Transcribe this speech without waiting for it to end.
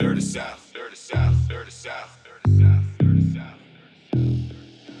South, dirty South, dirty South, dirty South, dirty South.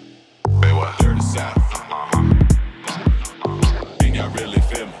 Say what? Dirty South. Can y'all really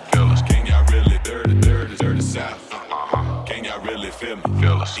feel me? Feel us. Can y'all really dirty South? Can y'all really feel me?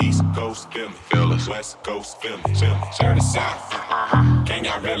 Feel us. East Coast feel me. Feel us. West Coast feel me. Feel me. Dirty South. Can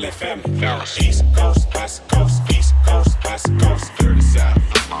y'all really feel me? Feel us. East Coast, West Coast, East Coast, West Coast, dirty South.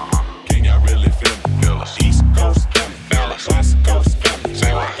 Can y'all really feel me? Feel us. East Coast feel me. Feel us. West Coast.